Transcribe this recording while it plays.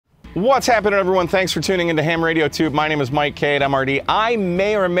What's happening, everyone? Thanks for tuning into Ham Radio Tube. My name is Mike K at MRD. I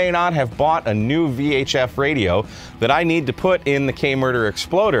may or may not have bought a new VHF radio that I need to put in the K-Murder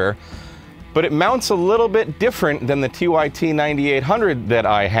Exploder, but it mounts a little bit different than the TYT 9800 that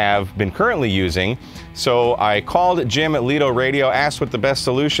I have been currently using. So I called Jim at Lido Radio, asked what the best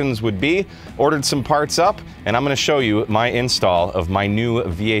solutions would be, ordered some parts up, and I'm going to show you my install of my new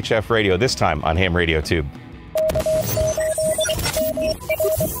VHF radio, this time on Ham Radio Tube.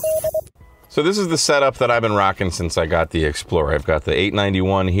 So this is the setup that I've been rocking since I got the Explorer. I've got the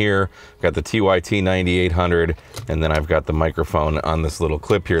 891 here, got the TYT 9800, and then I've got the microphone on this little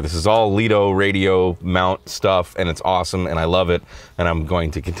clip here. This is all Lido radio mount stuff, and it's awesome, and I love it, and I'm going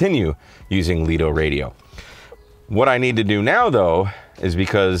to continue using Lido radio. What I need to do now, though, is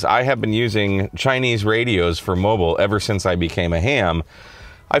because I have been using Chinese radios for mobile ever since I became a ham,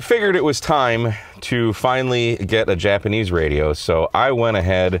 I figured it was time to finally get a Japanese radio, so I went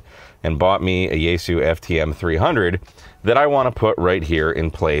ahead and bought me a Yaesu FTM 300 that I want to put right here in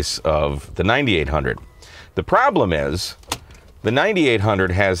place of the 9800. The problem is, the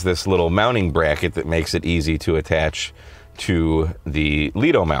 9800 has this little mounting bracket that makes it easy to attach to the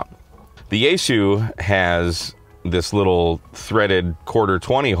Lido mount. The Yaesu has this little threaded quarter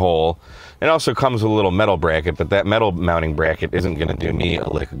 20 hole. It also comes with a little metal bracket, but that metal mounting bracket isn't going to do me a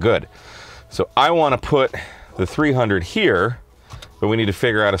lick of good. So I want to put the 300 here, but we need to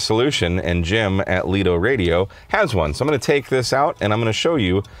figure out a solution, and Jim at Lido Radio has one. So I'm going to take this out, and I'm going to show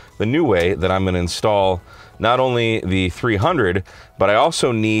you the new way that I'm going to install not only the 300, but I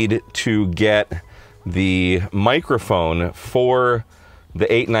also need to get the microphone for the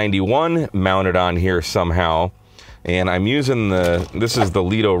 891 mounted on here somehow. And I'm using this is the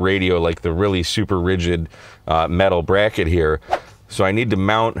Lido Radio, like the really super rigid metal bracket here. So I need to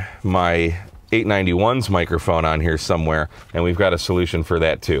mount my 891's microphone on here somewhere, and we've got a solution for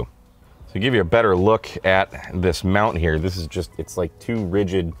that too. So to give you a better look at this mount here, this is just, it's like two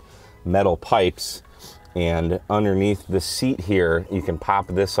rigid metal pipes, and underneath the seat here, you can pop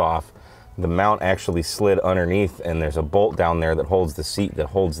this off. The mount actually slid underneath, and there's a bolt down there that holds the seat that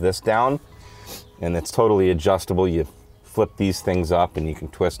holds this down. And it's totally adjustable. You flip these things up and you can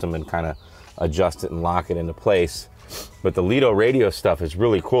twist them and kind of adjust it and lock it into place. But the Lido radio stuff is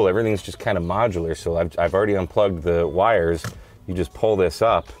really cool. Everything's just kind of modular. So I've already unplugged the wires. You just pull this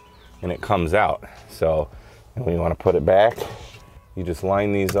up and it comes out. So when you want to put it back, you just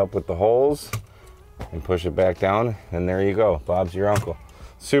line these up with the holes and push it back down, and there you go. Bob's your uncle.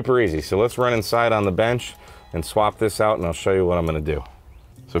 Super easy. So let's run inside on the bench and swap this out, and I'll show you what I'm going to do.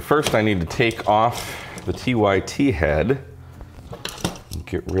 So first I need to take off the TYT head and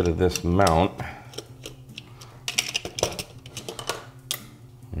get rid of this mount.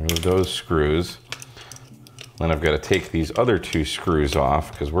 Remove those screws. Then I've got to take these other two screws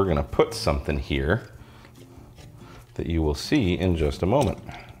off because we're going to put something here that you will see in just a moment.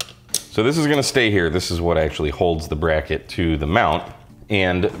 So this is going to stay here. This is what actually holds the bracket to the mount.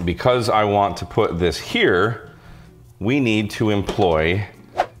 And because I want to put this here, we need to employ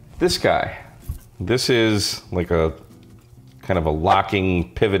this guy. This is like a kind of a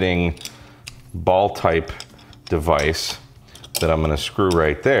locking, pivoting ball type device that I'm going to screw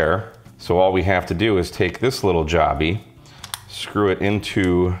right there. So all we have to do is take this little jobby, screw it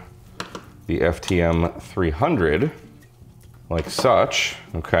into the FTM 300 like such.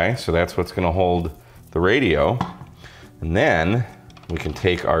 Okay, so that's what's going to hold the radio. And then we can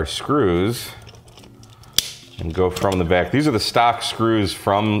take our screws and go from the back. These are the stock screws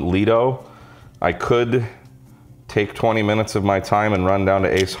from Lido. I could take 20 minutes of my time and run down to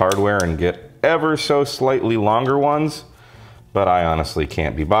Ace Hardware and get ever so slightly longer ones, but I honestly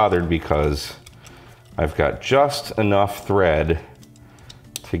can't be bothered because I've got just enough thread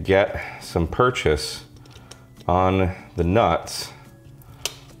to get some purchase on the nuts.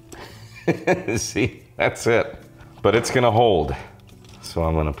 See, that's it. But it's gonna hold. So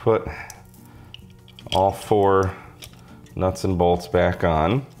I'm gonna put all four nuts and bolts back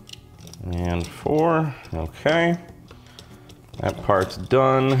on. And four, okay. That part's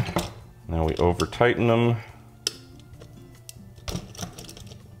done. Now we over tighten them.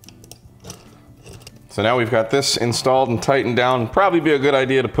 So now we've got this installed and tightened down. Probably be a good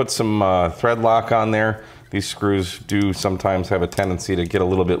idea to put some thread lock on there. These screws do sometimes have a tendency to get a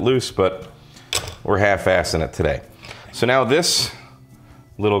little bit loose, but we're half-assing it today. So now this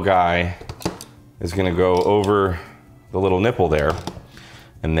little guy is gonna go over the little nipple there.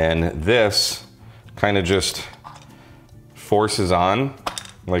 And then this kind of just forces on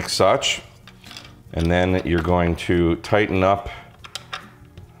like such. And then you're going to tighten up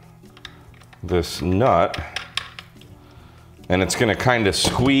this nut and it's gonna kind of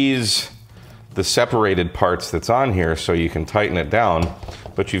squeeze the separated parts that's on here so you can tighten it down,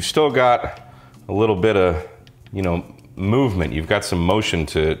 but you've still got a little bit of, you know, movement. You've got some motion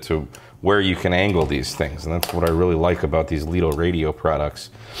to where you can angle these things, and that's what I really like about these Lido radio products.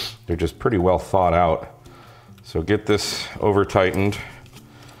 They're just pretty well thought out. So get this over tightened,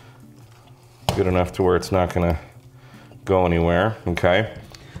 good enough to where it's not gonna go anywhere, okay?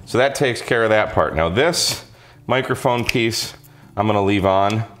 So that takes care of that part. Now this microphone piece I'm gonna leave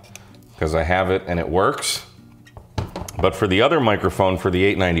on because I have it and it works. But for the other microphone, for the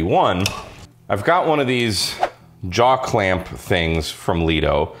 891, I've got one of these jaw clamp things from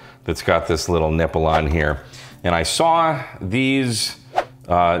Lido that's got this little nipple on here. And I saw these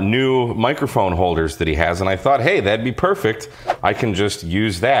new microphone holders that he has, and I thought, hey, that'd be perfect. I can just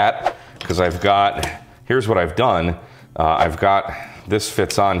use that because I've got, here's what I've done. I've got, this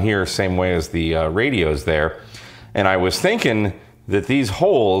fits on here same way as the radios there. And I was thinking that these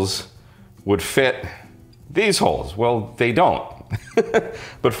holes would fit these holes. Well, they don't.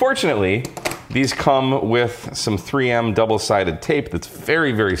 But fortunately, these come with some 3M double-sided tape that's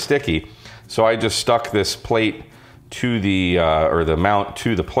very, very sticky. So I just stuck this plate to the, or the mount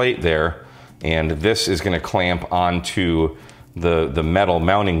to the plate there, and this is gonna clamp onto the metal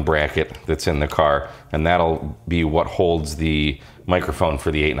mounting bracket that's in the car, and that'll be what holds the microphone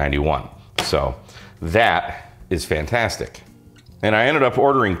for the 891. So that is fantastic. And I ended up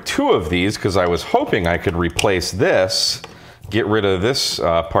ordering 2 of these because I was hoping I could replace this, get rid of this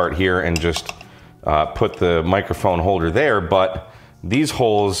part here and just put the microphone holder there, but these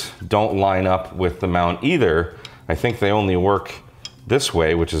holes don't line up with the mount either. I think they only work this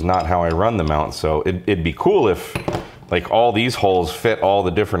way, which is not how I run the mount. So it'd be cool if like all these holes fit all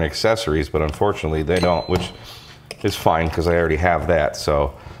the different accessories, but unfortunately they don't, which is fine because I already have that.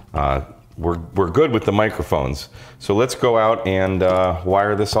 So we're good with the microphones. So let's go out and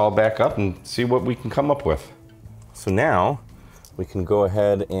wire this all back up and see what we can come up with. So now we can go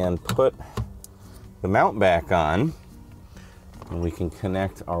ahead and put the mount back on, and we can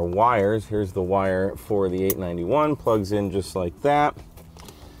connect our wires. Here's the wire for the 891, plugs in just like that.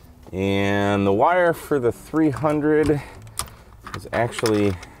 And the wire for the 300 is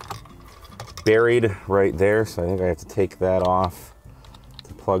actually buried right there, so I think I have to take that off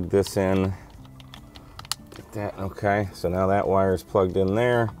to plug this in. Get that, okay, so now that wire is plugged in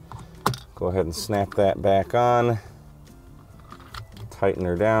there. Go ahead and snap that back on. Tighten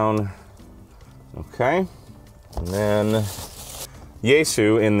her down. Okay, and then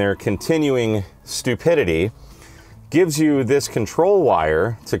Yaesu, in their continuing stupidity, gives you this control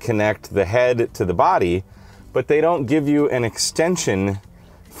wire to connect the head to the body, but they don't give you an extension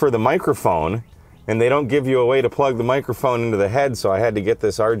for the microphone, and they don't give you a way to plug the microphone into the head, so I had to get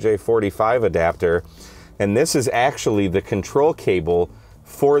this RJ45 adapter, and this is actually the control cable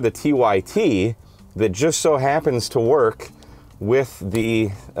for the TYT that just so happens to work with the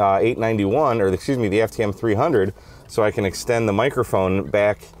 891, or excuse me, the FTM 300, so I can extend the microphone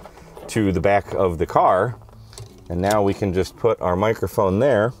back to the back of the car. And now we can just put our microphone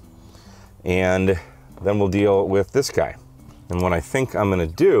there, and then we'll deal with this guy. And what I think I'm gonna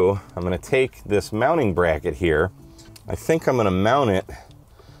do, I'm gonna take this mounting bracket here. I think I'm gonna mount it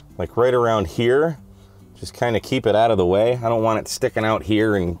like right around here, just kind of keep it out of the way. I don't want it sticking out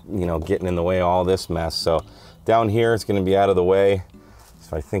here and, you know, getting in the way of all this mess. So down here, it's gonna be out of the way.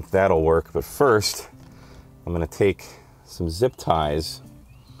 So I think that'll work. But first, I'm gonna take some zip ties,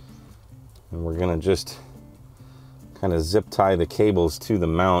 and we're gonna just kind of zip tie the cables to the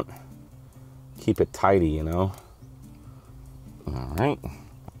mount. Keep it tidy, you know. All right.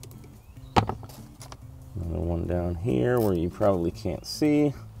 Another one down here where you probably can't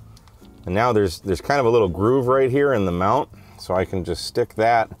see. And now there's kind of a little groove right here in the mount, so I can just stick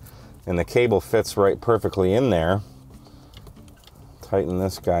that, and the cable fits right perfectly in there. Tighten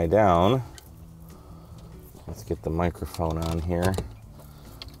this guy down. Let's get the microphone on here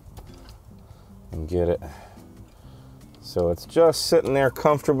and get it so it's just sitting there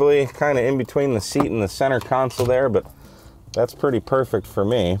comfortably, kind of in between the seat and the center console there, but that's pretty perfect for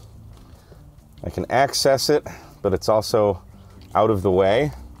me. I can access it, but it's also out of the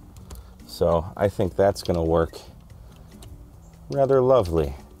way. So I think that's gonna work rather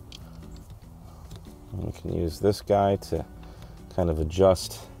lovely. And we can use this guy to kind of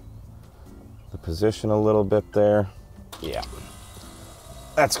adjust the position a little bit there. Yeah,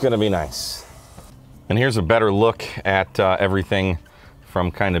 that's gonna be nice. And here's a better look at everything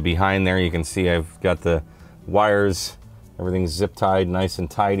from kind of behind there. You can see I've got the wires, everything's zip tied nice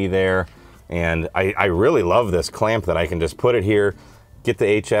and tidy there. And I really love this clamp that I can just put it here, get the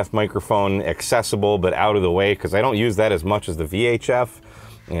HF microphone accessible but out of the way, because I don't use that as much as the VHF,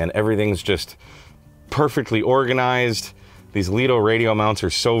 and everything's just perfectly organized. These Lido radio mounts are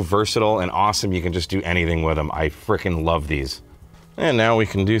so versatile and awesome. You can just do anything with them. I freaking love these. And now we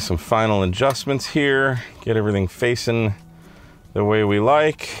can do some final adjustments here, get everything facing the way we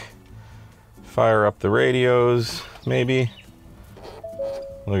like. Fire up the radios, maybe.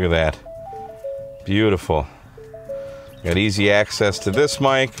 Look at that. Beautiful. Got easy access to this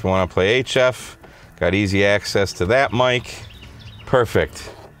mic. If you want to play HF, got easy access to that mic.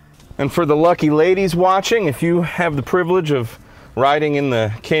 Perfect. And for the lucky ladies watching, if you have the privilege of riding in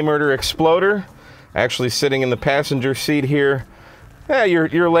the K-Murder Exploder, actually sitting in the passenger seat here,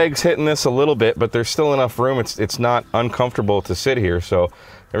 your legs hitting this a little bit, but there's still enough room. It's not uncomfortable to sit here, so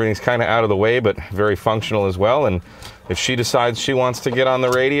everything's kind of out of the way, but very functional as well. And if she decides she wants to get on the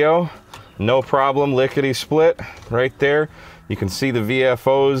radio, no problem, lickety split right there. You can see the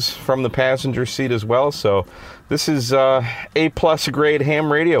VFOs from the passenger seat as well. So this is A+ grade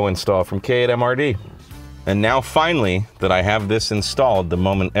ham radio install from K8MRD. And now finally that I have this installed, the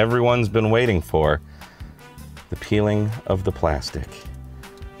moment everyone's been waiting for, the peeling of the plastic.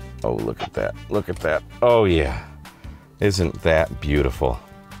 Oh, look at that, look at that. Oh yeah, isn't that beautiful?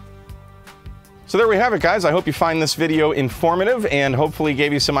 So there we have it, guys. I hope you find this video informative and hopefully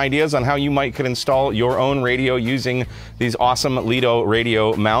gave you some ideas on how you could install your own radio using these awesome Lido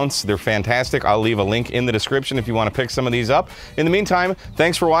radio mounts. They're fantastic. I'll leave a link in the description if you want to pick some of these up. In the meantime,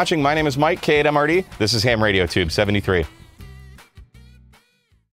 thanks for watching. My name is Mike, K8MRD. This is Ham Radio Tube 73.